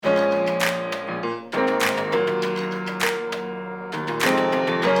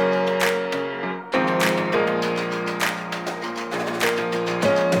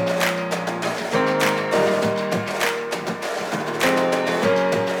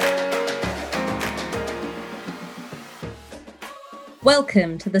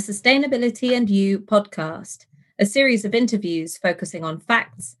Welcome to the Sustainability and You podcast, a series of interviews focusing on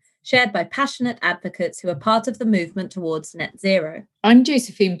facts shared by passionate advocates who are part of the movement towards net zero. I'm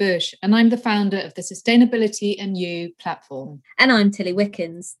Josephine Bush, and I'm the founder of the Sustainability and You platform. And I'm Tilly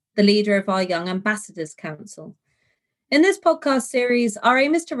Wickens, the leader of our Young Ambassadors Council. In this podcast series, our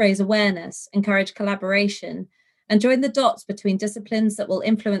aim is to raise awareness, encourage collaboration, and join the dots between disciplines that will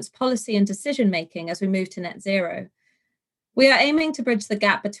influence policy and decision-making as we move to net zero. We are aiming to bridge the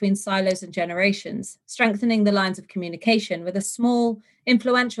gap between silos and generations, strengthening the lines of communication with a small,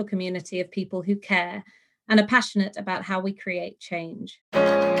 influential community of people who care and are passionate about how we create change.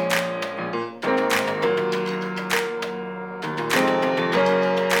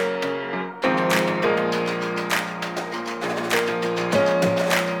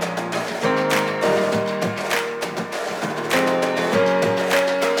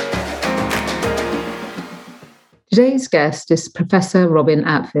 Today's guest is Professor Robin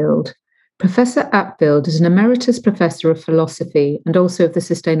Attfield. Professor Attfield is an Emeritus Professor of Philosophy and also of the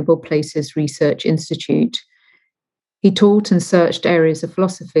Sustainable Places Research Institute. He taught and searched areas of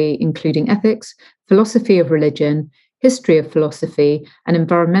philosophy, including ethics, philosophy of religion, history of philosophy, and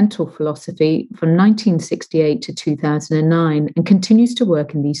environmental philosophy from 1968 to 2009, and continues to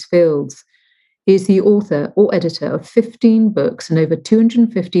work in these fields. He is the author or editor of 15 books and over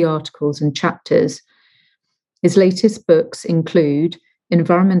 250 articles and chapters. His latest books include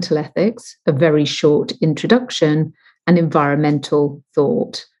Environmental Ethics, a very short introduction, and Environmental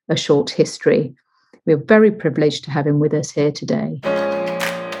Thought, a short history. We are very privileged to have him with us here today.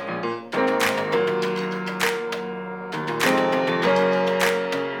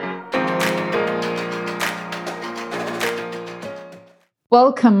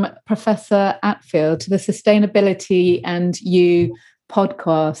 Welcome, Professor Attfield, to the Sustainability and You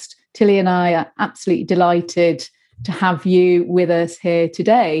podcast. Tilly and I are absolutely delighted to have you with us here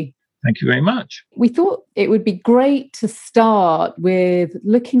today. Thank you very much. We thought it would be great to start with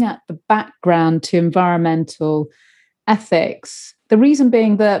looking at the background to environmental ethics. The reason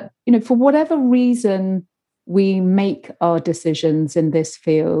being that, for whatever reason we make our decisions in this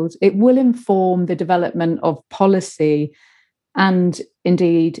field, it will inform the development of policy and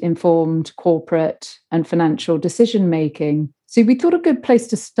indeed informed corporate and financial decision making. So we thought a good place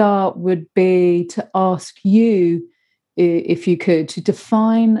to start would be to ask you, if you could, to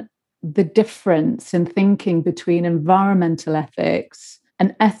define the difference in thinking between environmental ethics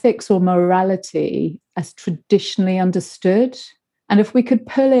and ethics or morality as traditionally understood. And if we could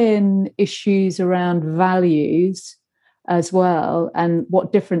pull in issues around values as well and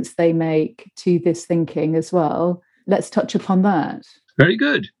what difference they make to this thinking as well, let's touch upon that. Very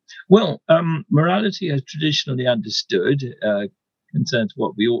good. Well, morality as traditionally understood concerns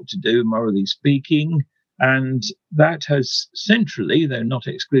what we ought to do, morally speaking, and that has centrally, though not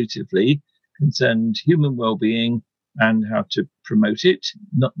exclusively, concerned human well-being and how to promote it,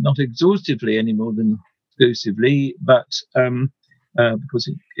 not exhaustively any more than exclusively, but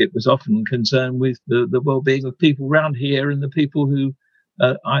because it was often concerned with the well-being of people around here and the people who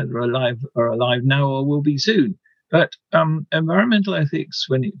either are alive now or will be soon. But environmental ethics,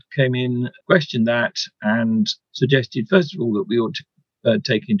 when it came in, questioned that and suggested, first of all, that we ought to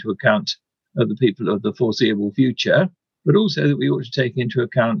take into account the people of the foreseeable future, but also that we ought to take into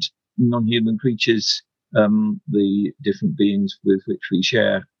account non-human creatures, the different beings with which we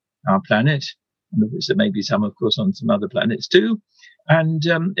share our planet, and of which there may be some, of course, on some other planets too. And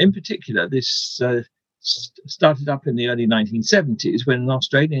in particular, this started up in the early 1970s when an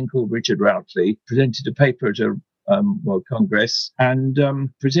Australian called Richard Routley presented a paper at a World Congress and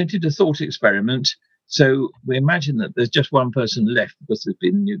presented a thought experiment. So we imagine that there's just one person left because there's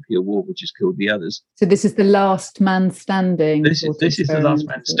been a nuclear war which has killed the others. So this is the last man standing. This is the last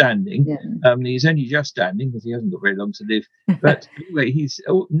man standing. Yeah. He's only just standing because he hasn't got very long to live. But anyway,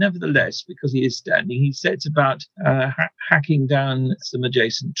 nevertheless, because he is standing, he sets about hacking down some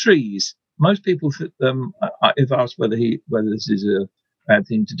adjacent trees. Most people, if asked whether this is a bad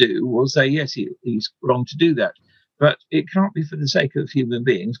thing to do, will say yes, he's wrong to do that. But it can't be for the sake of human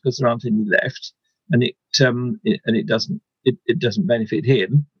beings because there aren't any left, and it doesn't benefit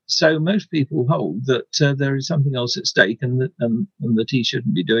him. So most people hold that there is something else at stake, and that he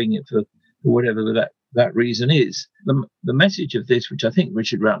shouldn't be doing it for whatever that reason is. The message of this, which I think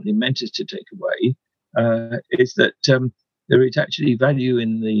Richard Routley meant us to take away, is that there is actually value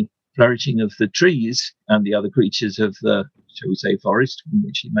in the flourishing of the trees and the other creatures of the, shall we say, forest in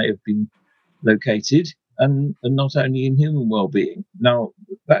which he may have been located, and not only in human well-being. Now,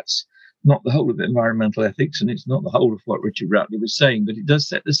 that's not the whole of environmental ethics, and it's not the whole of what Richard Routley was saying, but it does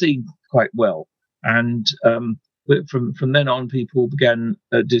set the scene quite well. And from then on, people began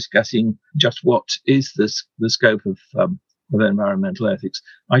discussing just what is the scope of environmental ethics.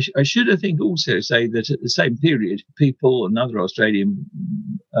 I should, I think, also say that at the same period, people, another Australian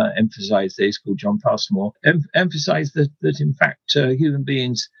emphasised this, called John Passmore, emphasised that in fact human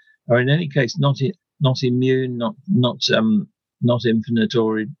beings are in any case not immune, not infinite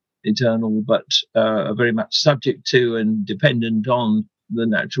or eternal, but are very much subject to and dependent on the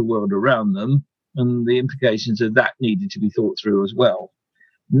natural world around them, and the implications of that needed to be thought through as well.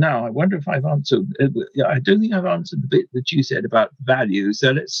 Now, I wonder if I've answered. I don't think I've answered the bit that you said about value.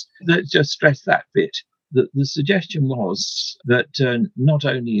 So let's just stress that bit. The suggestion was that not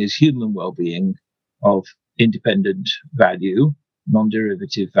only is human well-being of independent value,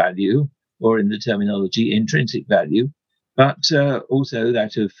 non-derivative value, or in the terminology intrinsic value, but also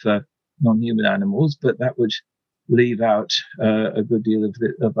that of non-human animals. But that would leave out a good deal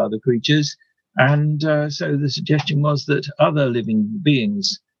of other creatures. And so the suggestion was that other living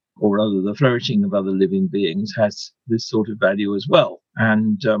beings, or rather the flourishing of other living beings, has this sort of value as well.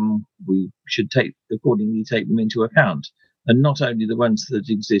 And we should accordingly take them into account. And not only the ones that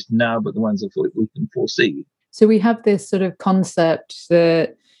exist now, but the ones that we can foresee. So we have this sort of concept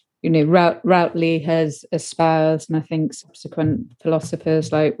that, Routley has espoused, and I think subsequent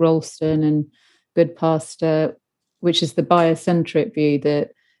philosophers like Ralston and Goodpaster, which is the biocentric view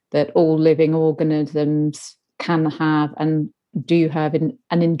that all living organisms can have and do have an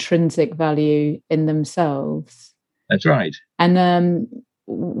intrinsic value in themselves. That's right. And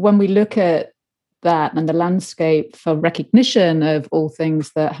when we look at that and the landscape for recognition of all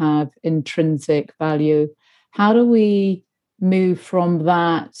things that have intrinsic value, how do we move from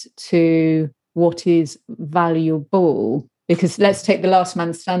that to what is valuable? Because let's take the last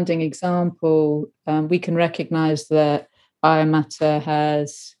man standing example. We can recognize that biomatter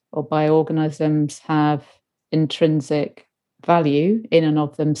has, or bioorganisms have, intrinsic value in and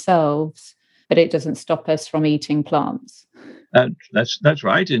of themselves, but it doesn't stop us from eating plants. That's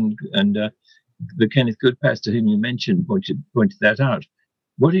right, and the Kenneth Goodpaster whom you mentioned pointed that out.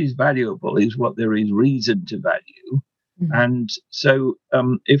 What is valuable is what there is reason to value, and so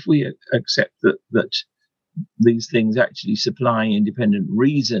if we accept that these things actually supply independent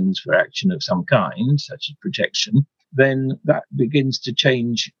reasons for action of some kind, such as protection, then that begins to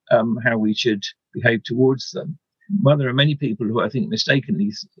change how we should behave towards them. Well, there are many people who I think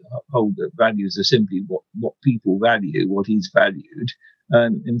mistakenly hold that values are simply what people value, what is valued.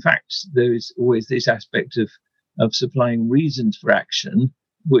 In fact, there is always this aspect of supplying reasons for action,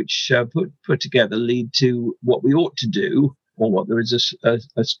 which put together lead to what we ought to do, or what there is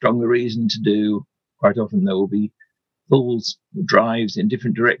a stronger reason to do. Quite often there will be pulls, drives in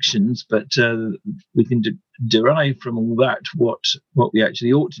different directions, but we can derive from all that what we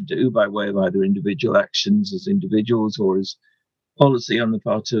actually ought to do by way of either individual actions as individuals or as policy on the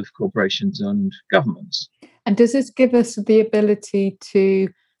part of corporations and governments. And does this give us the ability to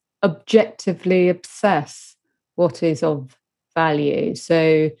objectively assess what is of value?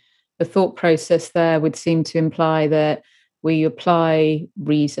 So the thought process there would seem to imply that we apply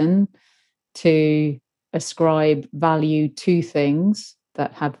reason to ascribe value to things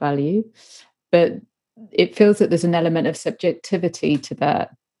that have value, but it feels that there's an element of subjectivity to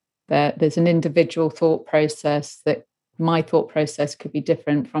that there's an individual thought process, that my thought process could be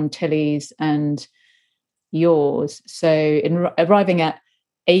different from Tilly's and yours. So in arriving at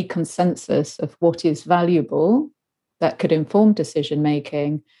a consensus of what is valuable that could inform decision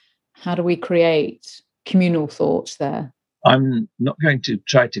making, how do we create communal thoughts there? I'm not going to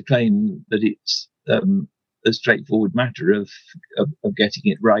try to claim that it's a straightforward matter of getting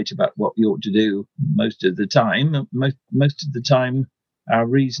it right about what we ought to do most of the time. Most of the time, our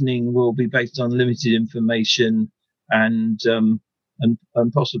reasoning will be based on limited information and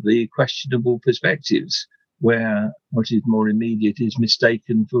possibly questionable perspectives, where what is more immediate is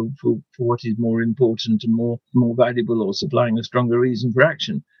mistaken for what is more important and more valuable, or supplying a stronger reason for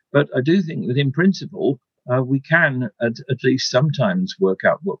action. But I do think that in principle, we can at least sometimes work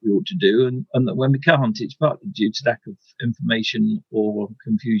out what we ought to do, and that when we can't, it's partly due to lack of information or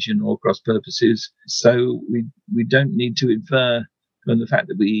confusion or cross purposes. So we don't need to infer from the fact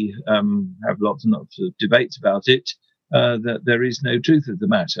that we have lots and lots of debates about it that there is no truth of the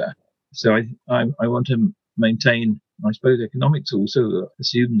matter. So I want to maintain, I suppose economics also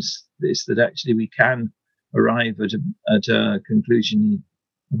assumes this, that actually we can arrive at a conclusion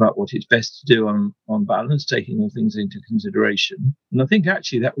about what it's best to do on balance, taking all things into consideration. And I think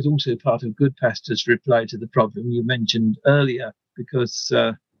actually that was also part of Goodpaster's reply to the problem you mentioned earlier, because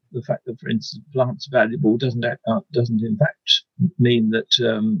the fact that, for instance, plants are valuable doesn't in fact mean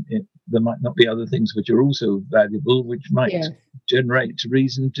that there might not be other things which are also valuable, which might generate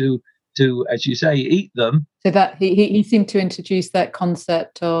reason to, as you say, eat them. So that he seemed to introduce that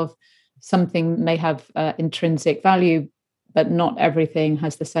concept of something may have intrinsic value, but not everything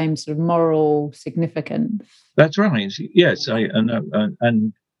has the same sort of moral significance. That's right. Yes,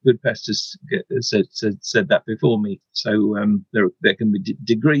 and Budapest said that before me. So there can be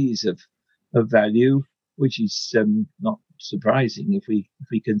degrees of value, which is not surprising if we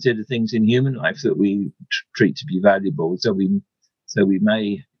consider things in human life that we treat to be valuable. So we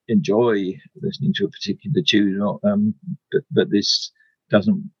may enjoy listening to a particular tune, but this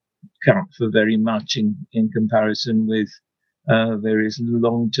doesn't count for very much in comparison with various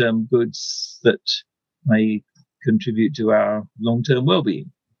long-term goods that may contribute to our long-term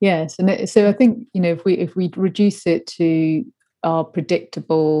well-being. Yes, and so I think, if we reduce it to our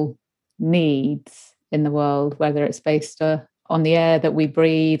predictable needs in the world, whether it's based on the air that we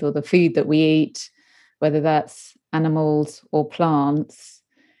breathe or the food that we eat, whether that's animals or plants,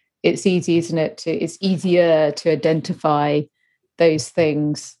 it's easy, isn't it? It's easier to identify those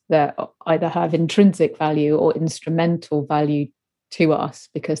things that either have intrinsic value or instrumental value to us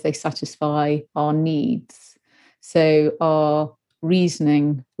because they satisfy our needs. So our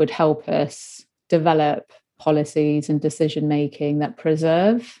reasoning would help us develop policies and decision making that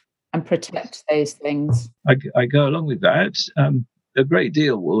preserve and protect those things. I go along with that. A great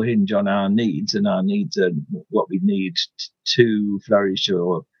deal will hinge on our needs, and our needs are what we need to flourish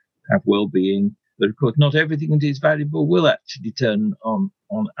or have well-being. But of course, not everything that is valuable will actually turn on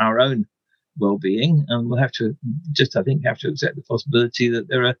our own well-being, and we'll have to accept the possibility that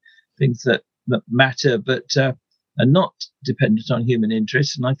there are things that matter, but are not dependent on human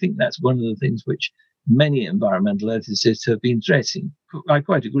interests. And I think that's one of the things which many environmental ethicists have been stressing. I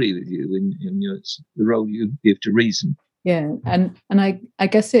quite agree with you in the role you give to reason. Yeah, and I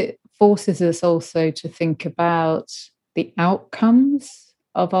guess it forces us also to think about the outcomes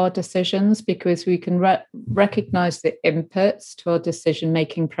of our decisions, because we can recognize the inputs to our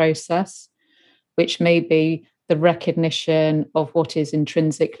decision-making process, which may be the recognition of what is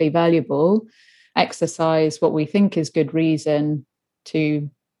intrinsically valuable, exercise what we think is good reason to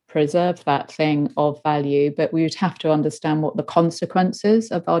preserve that thing of value, but we would have to understand what the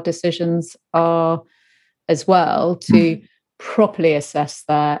consequences of our decisions are as well to properly assess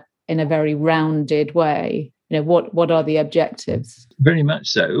that in a very rounded way. What are the objectives? Very much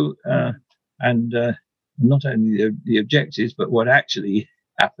so, and not only the objectives, but what actually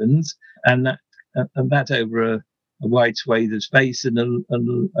happens, and that over a wide swathe of space and a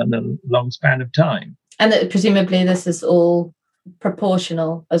long span of time. And that presumably this is all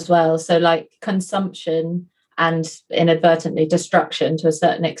proportional as well. So like consumption and inadvertently destruction to a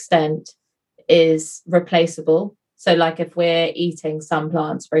certain extent is replaceable. So like if we're eating some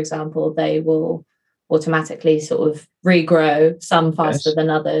plants, for example, they will automatically sort of regrow, some faster than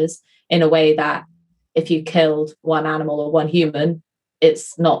others, in a way that if you killed one animal or one human,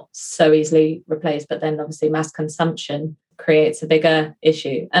 it's not so easily replaced. But then obviously mass consumption creates a bigger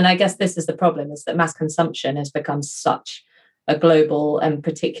issue. And I guess this is the problem, is that mass consumption has become such a global and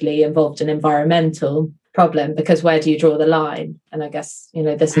particularly involved in environmental problem, because where do you draw the line? And I guess,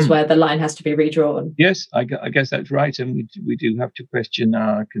 this is where the line has to be redrawn. Yes, I guess that's right. And we do have to question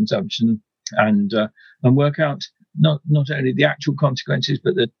our consumption and work out not only the actual consequences,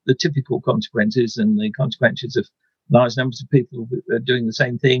 but the typical consequences and the consequences of large numbers of people doing the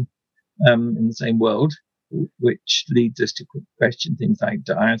same thing in the same world, which leads us to question things like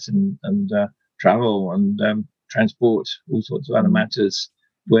diet and travel and transport, all sorts of other matters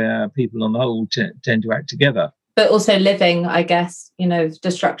where people on the whole tend to act together. But also living, I guess,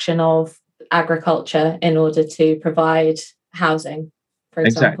 destruction of agriculture in order to provide housing, for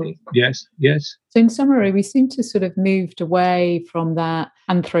example. Exactly. Yes. So in summary, we seem to sort of moved away from that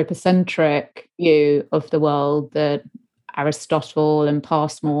anthropocentric view of the world that Aristotle and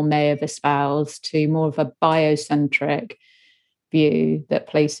Passmore may have espoused to more of a biocentric view that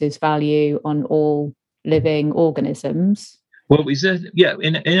places value on all living organisms. Well, we said,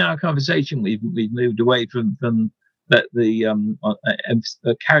 in our conversation, we've moved away from the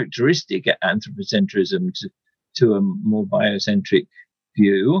characteristic anthropocentrism to a more biocentric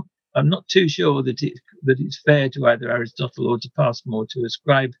view. I'm not too sure that it's fair to either Aristotle or to Passmore to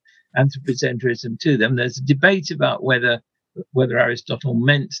ascribe anthropocentrism to them. There's a debate about whether Aristotle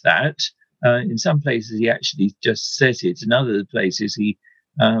meant that. In some places, he actually just says it. In other places, he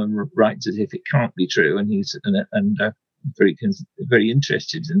writes as if it can't be true, and he's very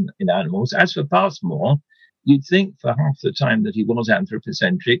interested in animals. As for Passmore, you'd think for half the time that he was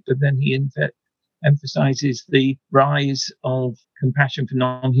anthropocentric, but then he in fact emphasizes the rise of compassion for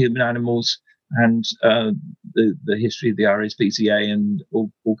non-human animals and the history of the RSPCA and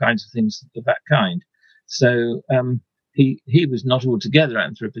all kinds of things of that kind. So he was not altogether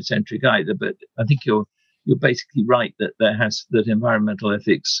anthropocentric either, but I think you're basically right that environmental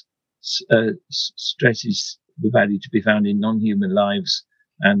ethics stresses the value to be found in non-human lives,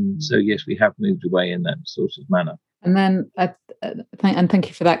 and so yes, we have moved away in that sort of manner. And then, thank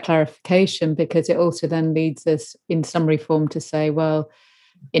you for that clarification, because it also then leads us, in summary form, to say, well,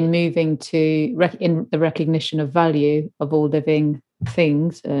 in moving to in the recognition of value of all living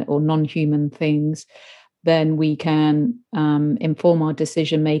things or non-human things, then we can inform our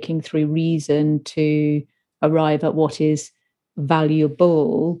decision making through reason to arrive at what is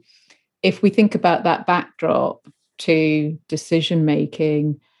valuable. If we think about that backdrop to decision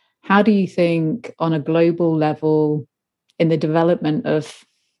making, how do you think on a global level, in the development of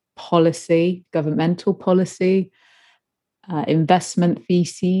policy, governmental policy, investment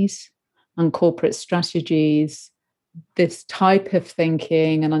theses and corporate strategies, this type of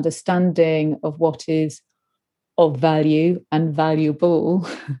thinking and understanding of what is of value and valuable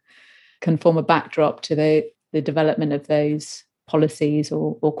can form a backdrop to the development of those policies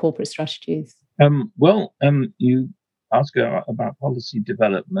or corporate strategies? You ask about policy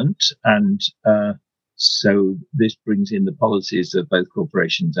development, and so this brings in the policies of both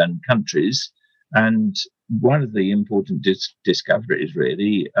corporations and countries. And one of the important discoveries,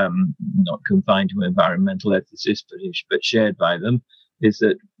 really, not confined to environmental ethicists, but shared by them, is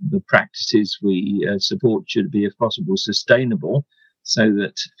that the practices we support should be, if possible, sustainable, so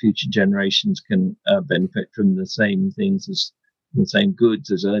that future generations can benefit from the same things as the same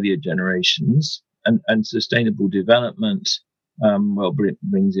goods as earlier generations. And sustainable development,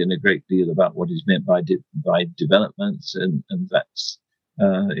 brings in a great deal about what is meant by development, and that's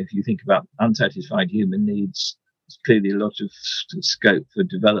if you think about unsatisfied human needs, there's clearly a lot of scope for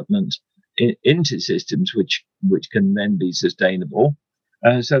development into systems which can then be sustainable.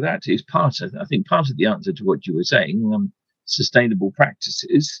 So that is part of the answer to what you were saying. Sustainable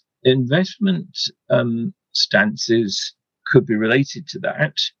practices, investment stances could be related to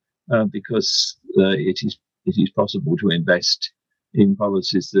that, because it is possible to invest in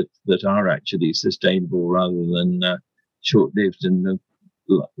policies that are actually sustainable rather than short-lived and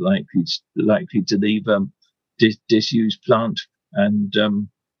likely to leave disused plant and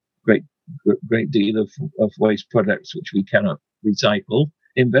great deal of waste products which we cannot recycle.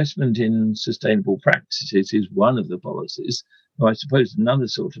 Investment in sustainable practices is one of the policies. I suppose another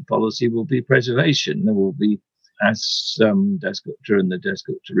sort of policy will be preservation. There will be, as Desgupta and the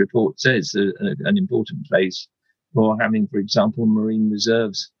Desgupta report says, an important place for having, for example, marine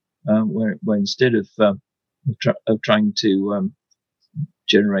reserves, where instead of trying to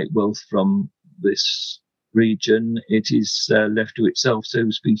generate wealth from this region, it is left to itself, so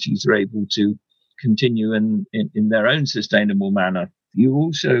species are able to continue in their own sustainable manner. You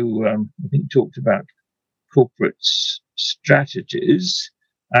also, I think, talked about corporate strategies,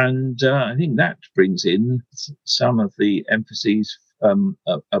 and I think that brings in some of the emphases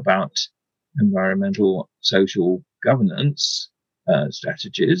about environmental social governance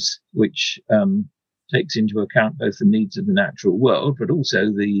strategies, which takes into account both the needs of the natural world, but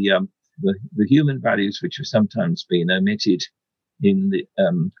also the human values which have sometimes been omitted in the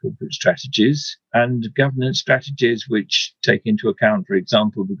corporate strategies, and governance strategies which take into account, for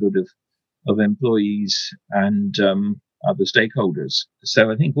example, the good of employees and other stakeholders.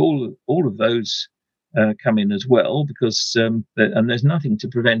 So I think all of those come in as well, because and there's nothing to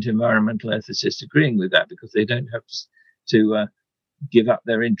prevent environmental ethicists agreeing with that, because they don't have to give up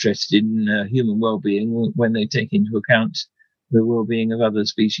their interest in human well-being when they take into account the well-being of other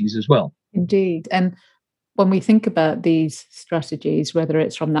species as well. Indeed. And when we think about these strategies, whether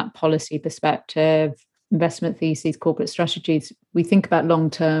it's from that policy perspective, investment theses, corporate strategies, we think about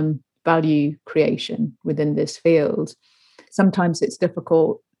long-term value creation within this field. Sometimes it's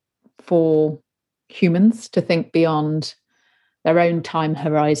difficult for humans to think beyond their own time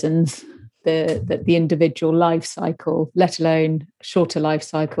horizons, the individual life cycle, let alone shorter life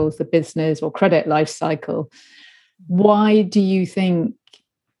cycles, the business or credit life cycle. Why do you think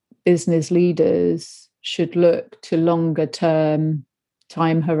business leaders should look to longer term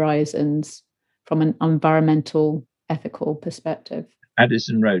time horizons from an environmental ethical perspective?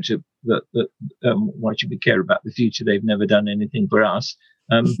 Addison wrote that why should we care about the future? They've never done anything for us.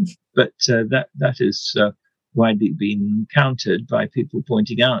 But that is widely been countered by people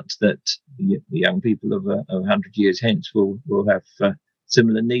pointing out that the young people of 100 years hence will have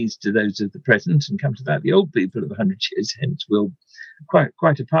similar needs to those of the present, and come to that, the old people of 100 years hence will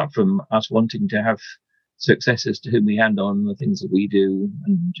quite apart from us wanting to have successors to whom we hand on the things that we do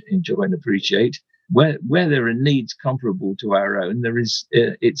and enjoy and appreciate, where there are needs comparable to our own, there is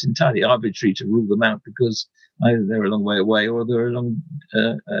it's entirely arbitrary to rule them out because either they're a long way away or they're a long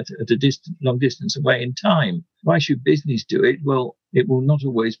distance away in time. Why should business do it? Well, it will not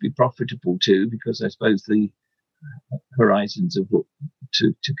always be profitable too, because I suppose the horizons of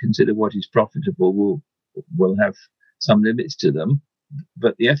to consider what is profitable will have some limits to them.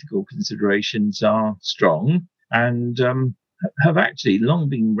 But the ethical considerations are strong and have actually long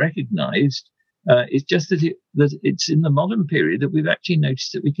been recognised. It's just that it's in the modern period that we've actually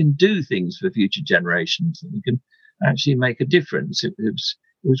noticed that we can do things for future generations, and we can actually make a difference. It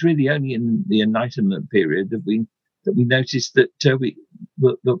was really only in the Enlightenment period that we noticed that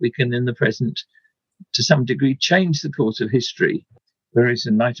we can, in the present, to some degree, change the course of history. Various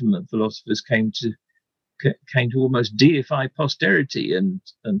Enlightenment philosophers came to almost deify posterity and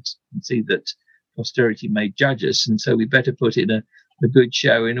see that posterity may judge us, and so we better put in a good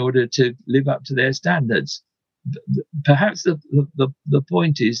show in order to live up to their standards. Perhaps the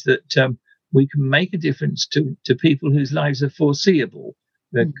point is that we can make a difference to people whose lives are foreseeable.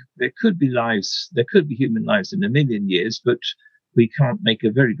 There could be human lives in a million years, but we can't make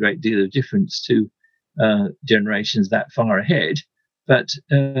a very great deal of difference to generations that far ahead. But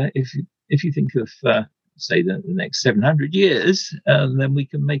if you think of say the next 700 years, then we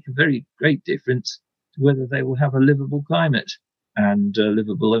can make a very great difference to whether they will have a livable climate and a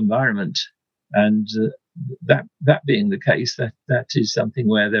livable environment. And that being the case, that is something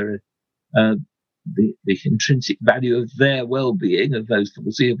where there are the intrinsic value of their well-being, of those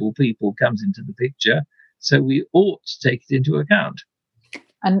foreseeable people, comes into the picture. So we ought to take it into account.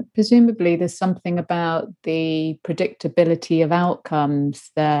 And presumably there's something about the predictability of outcomes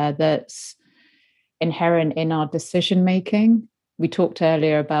there that's inherent in our decision making. We talked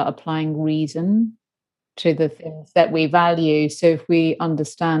earlier about applying reason to the things that we value. So if we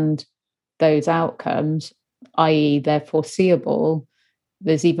understand those outcomes, i.e. they're foreseeable,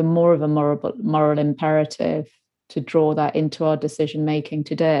 there's even more of a moral imperative to draw that into our decision making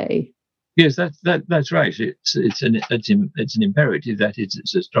today. Yes, that's right. It's an imperative. That is,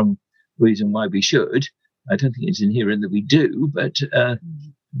 it's a strong reason why we should. I don't think it's inherent that we do, but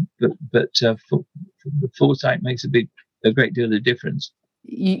the foresight makes a great deal of difference.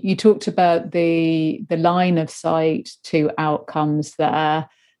 You talked about the line of sight to outcomes there,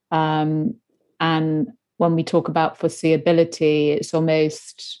 and when we talk about foreseeability, it's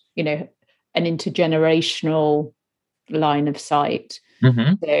almost an intergenerational line of sight.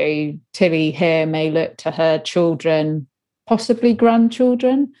 Mm-hmm. So Tilly here may look to her children, possibly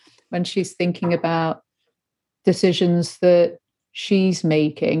grandchildren, when she's thinking about decisions that she's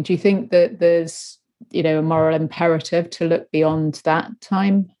making. Do you think that there's a moral imperative to look beyond that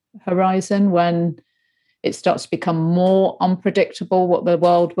time horizon when it starts to become more unpredictable what the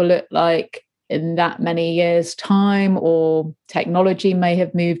world will look like in that many years' time, or technology may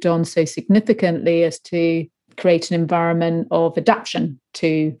have moved on so significantly as to create an environment of adaptation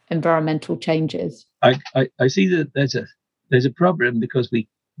to environmental changes? I see that there's a problem because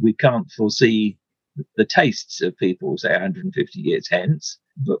we can't foresee the tastes of people, say 150 years hence,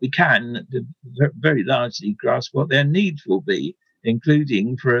 but we can very largely grasp what their needs will be,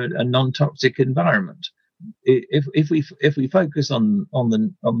 including for a non-toxic environment. If we focus on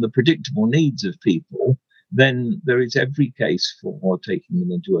the predictable needs of people, then there is every case for taking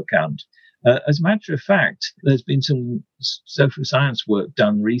them into account. As a matter of fact, there's been some social science work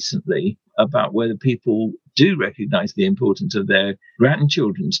done recently about whether people do recognize the importance of their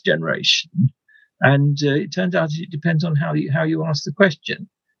grandchildren's generation. And it turns out it depends on how you ask the question.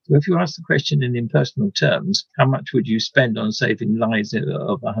 So if you ask the question in impersonal terms, how much would you spend on saving lives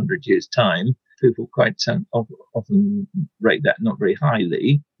of 100 years' time? People quite often rate that not very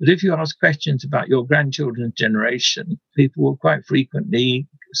highly. But if you ask questions about your grandchildren's generation, people will quite frequently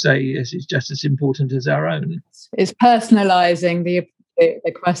say, yes, it's just as important as our own. It's personalising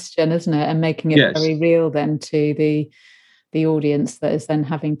the question, isn't it? And making it very real then to the audience that is then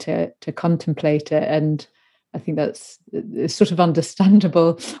having to contemplate it. And I think it's sort of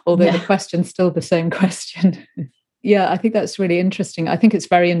understandable, although the question's still the same question. Yeah, I think that's really interesting. I think it's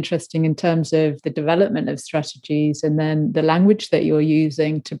very interesting in terms of the development of strategies and then the language that you're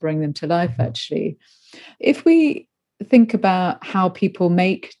using to bring them to life, actually. If we think about how people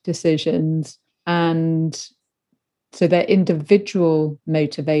make decisions, and so their individual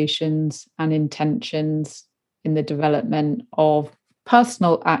motivations and intentions in the development of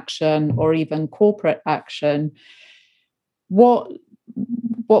personal action or even corporate action, what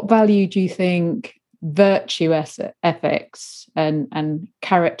value do you think virtue ethics and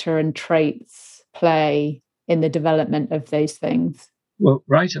character and traits play in the development of those things? Well,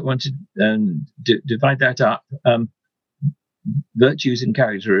 right, I want to divide that up. Virtues and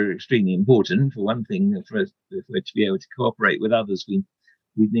character are extremely important. For one thing, if we're to be able to cooperate with others, we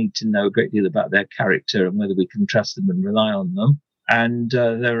need to know a great deal about their character and whether we can trust them and rely on them. And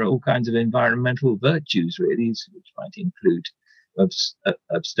there are all kinds of environmental virtues, really, which might include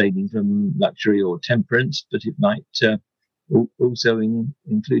abstaining from luxury or temperance, but it might also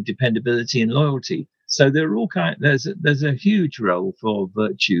include dependability and loyalty. So there are all there's a huge role for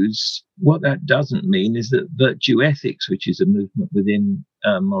virtues. What that doesn't mean is that virtue ethics, which is a movement within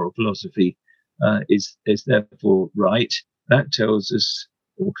moral philosophy, is therefore right. That tells us,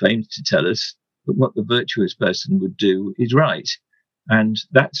 or claims to tell us, that what the virtuous person would do is right. And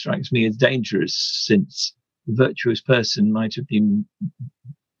that strikes me as dangerous, since the virtuous person might have been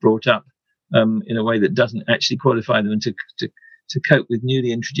brought up in a way that doesn't actually qualify them to cope with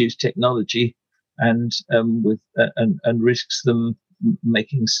newly introduced technology, and risks them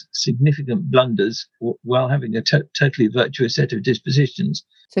making significant blunders while having a totally virtuous set of dispositions.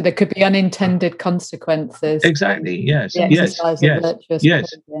 So there could be unintended consequences. Exactly. Yes. Yes.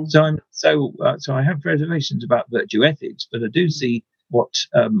 So I have reservations about virtue ethics, but I do see what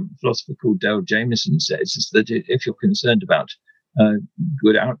a philosopher called Dale Jameson says, is that if you're concerned about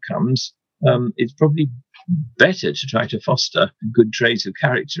good outcomes, it's probably better to try to foster good traits of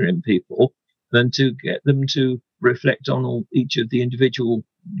character in people than to get them to reflect on each of the individual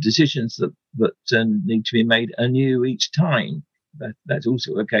decisions that need to be made anew each time. That's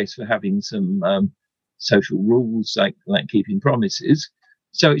also a case for having some social rules like keeping promises.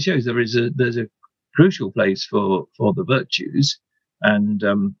 So it shows there's a crucial place for the virtues, and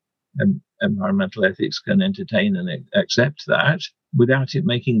environmental ethics can entertain and accept that without it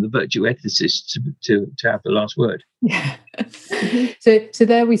making the virtue ethicists to have the last word. Yeah. So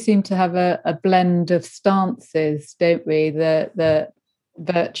there we seem to have a blend of stances, don't we? The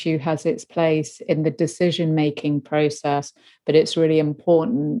virtue has its place in the decision-making process, but it's really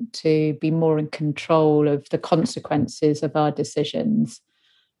important to be more in control of the consequences of our decisions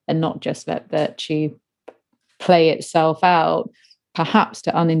and not just let virtue play itself out, perhaps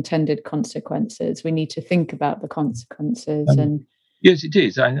to unintended consequences. We need to think about the consequences. Yes, it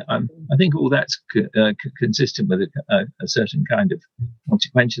is. I think all that's consistent with a certain kind of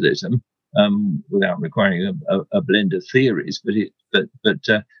consequentialism, without requiring a blend of theories. But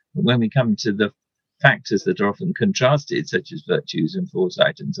when we come to the factors that are often contrasted, such as virtues and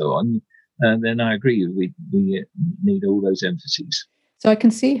foresight and so on, then I agree. We need all those emphases. So I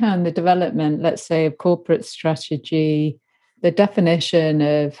can see how in the development, let's say, of corporate strategy, the definition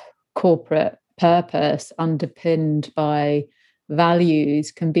of corporate purpose underpinned by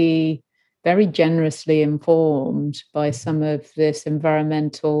values can be very generously informed by some of this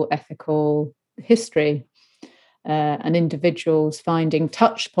environmental ethical history, and individuals finding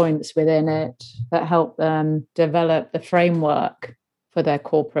touch points within it that help them develop the framework for their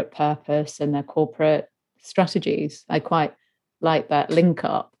corporate purpose and their corporate strategies. I quite like that link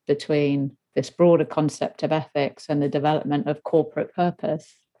up between this broader concept of ethics and the development of corporate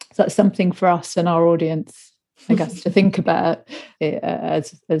purpose. So that's something for us and our audience, I guess, to think about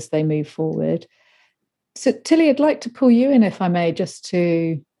as they move forward. So Tilly, I'd like to pull you in, if I may, just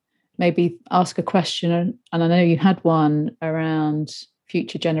to maybe ask a question. And I know you had one around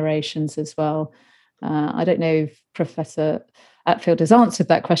future generations as well. I don't know if Professor Attfield has answered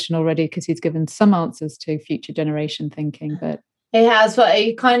that question already, because he's given some answers to future generation thinking, but he has. But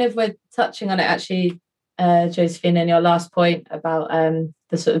you kind of were touching on it actually, Josephine, in your last point about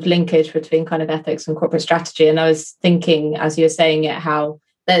the sort of linkage between kind of ethics and corporate strategy. And I was thinking, as you were saying it, how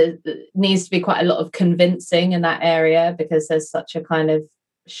there needs to be quite a lot of convincing in that area, because there's such a kind of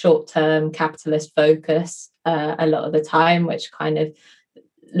short-term capitalist focus a lot of the time, which kind of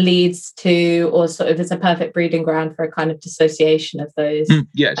leads to, or sort of is a perfect breeding ground for a kind of dissociation of those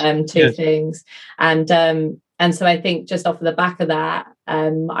two things. And so I think just off of the back of that,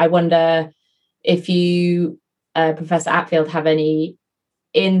 I wonder if you, Professor Attfield, have any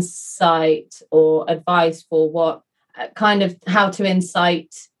insight or advice for what kind of how to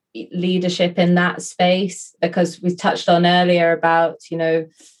incite leadership in that space, because we touched on earlier about,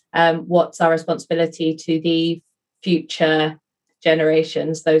 what's our responsibility to the future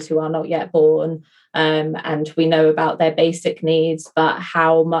generations, those who are not yet born, and we know about their basic needs, but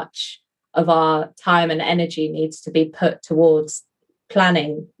how much of our time and energy needs to be put towards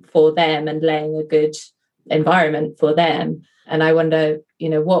planning for them and laying a good environment for them. And I wonder,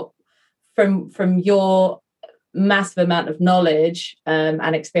 what from your massive amount of knowledge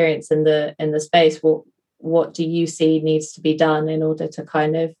and experience in the space, what do you see needs to be done in order to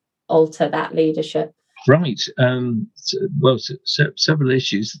kind of alter that leadership? Right. Several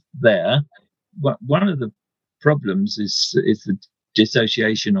issues there. One of the problems is the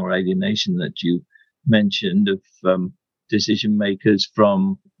dissociation or alienation that you mentioned of decision makers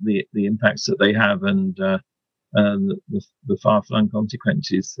from the impacts that they have and the far-flung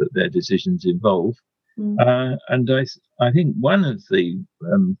consequences that their decisions involve. And I think one of the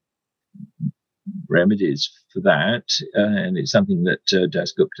remedies for that, and it's something that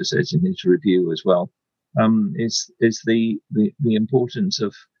Dasgupta says in his review as well, is the importance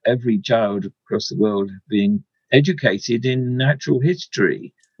of every child across the world being educated in natural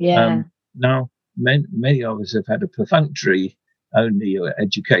history. Now, many of us have had a perfunctory only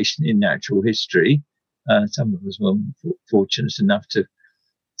education in natural history. Some of us were fortunate enough to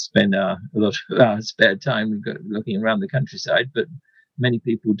spend a lot of our spare time looking around the countryside, but many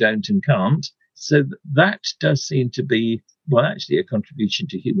people don't and can't. So that does seem to be, well, actually a contribution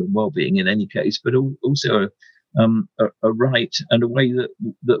to human well-being in any case, but also a right and a way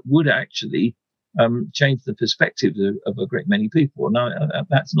that would actually change the perspective of a great many people. Now,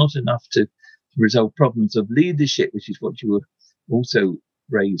 that's not enough to resolve problems of leadership, which is what you were also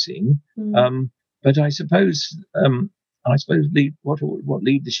raising. But I suppose what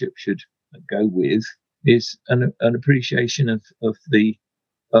leadership should go with is an appreciation of the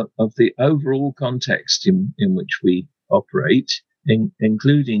overall context in which we operate,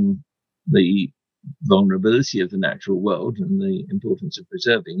 including the vulnerability of the natural world and the importance of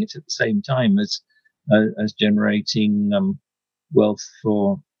preserving it at the same time as generating wealth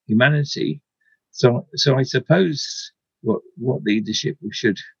for humanity. So I suppose what leadership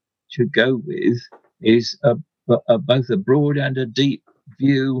should go with is both a broad and a deep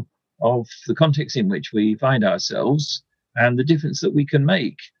view of the context in which we find ourselves and the difference that we can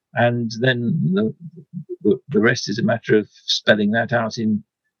make. And then the rest is a matter of spelling that out in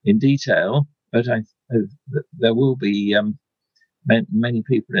detail. But there will be many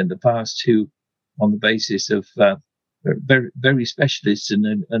people in the past who, on the basis of very, very specialist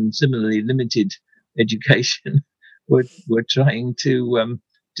and similarly limited education, were trying to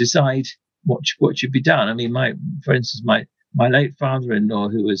decide what should be done. I mean, for instance, my late father-in-law,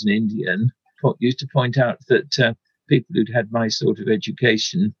 who was an Indian, used to point out that people who'd had my sort of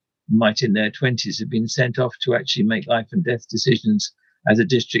education might in their 20s have been sent off to actually make life and death decisions as a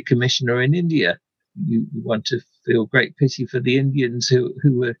district commissioner in India. You want to feel great pity for the Indians who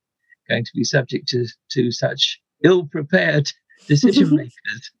were going to be subject to such ill-prepared decision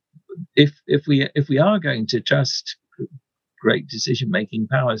makers. If we are going to trust great decision-making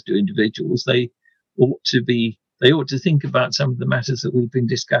powers to individuals, they ought to think about some of the matters that we've been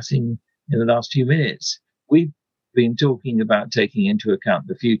discussing in the last few minutes. We've been talking about taking into account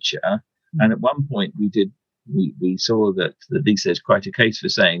the future, and at one point we saw that at least there's quite a case for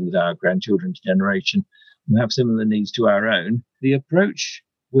saying that our grandchildren's generation will have similar needs to our own. The approach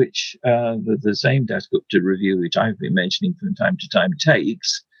which the same Dasgupta review, which I've been mentioning from time to time,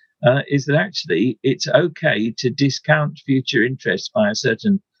 takes is that actually it's okay to discount future interests by a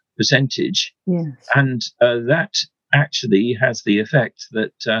certain percentage. Yes. And that actually has the effect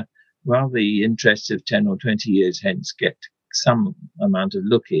that while the interests of 10 or 20 years hence get some amount of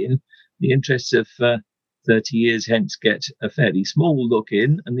look in, the interests of 30 years hence get a fairly small look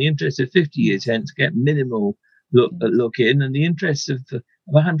in, and the interests of 50 years hence get minimal look in, and the interests of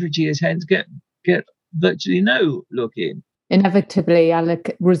 100 years hence get virtually no look in. Inevitably,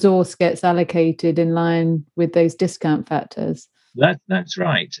 resource gets allocated in line with those discount factors. That's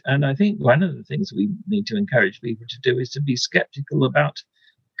right. And I think one of the things we need to encourage people to do is to be skeptical about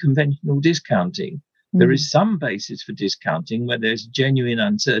conventional discounting. There is some basis for discounting where there's genuine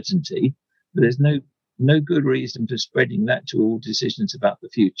uncertainty, but there's no good reason for spreading that to all decisions about the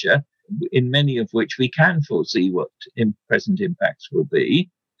future, in many of which we can foresee what present impacts will be.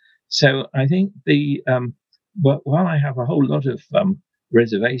 So I think while I have a whole lot of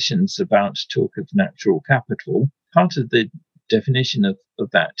reservations about talk of natural capital, part of the definition of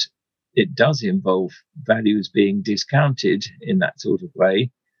that, it does involve values being discounted in that sort of way.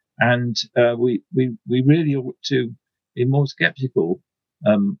 And we really ought to be more skeptical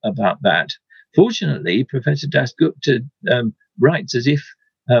about that. Fortunately, Professor Dasgupta writes as if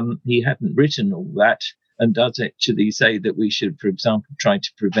he hadn't written all that, and does actually say that we should, for example, try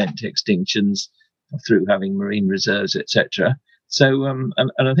to prevent extinctions through having marine reserves, etc. So, and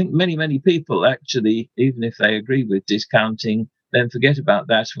I think many people actually, even if they agree with discounting, then forget about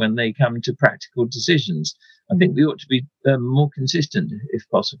that when they come to practical decisions. I think we ought to be more consistent, if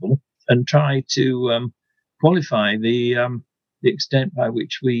possible, and try to qualify the extent by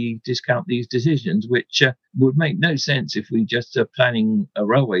which we discount these decisions, which would make no sense if we just are planning a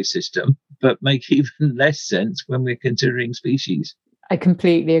railway system, but make even less sense when we're considering species. I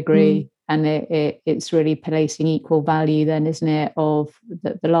completely agree. And it's really placing equal value then, isn't it, of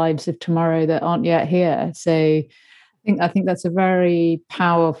the lives of tomorrow that aren't yet here. So I think that's a very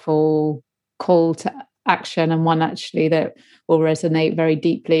powerful call to action, and one actually that will resonate very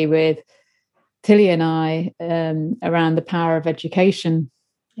deeply with Tilly and I around the power of education.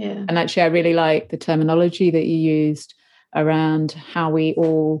 Yeah. And actually, I really like the terminology that you used around how we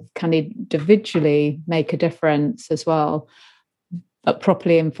all can individually make a difference as well, but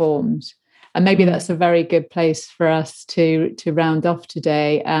properly informed. And maybe that's a very good place for us to round off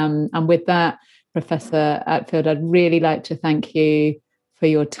today. And with that, Professor Attfield, I'd really like to thank you for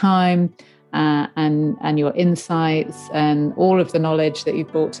your time and your insights and all of the knowledge that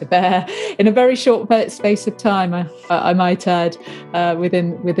you've brought to bear in a very short space of time, I might add,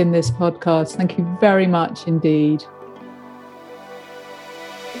 within this podcast. Thank you very much indeed.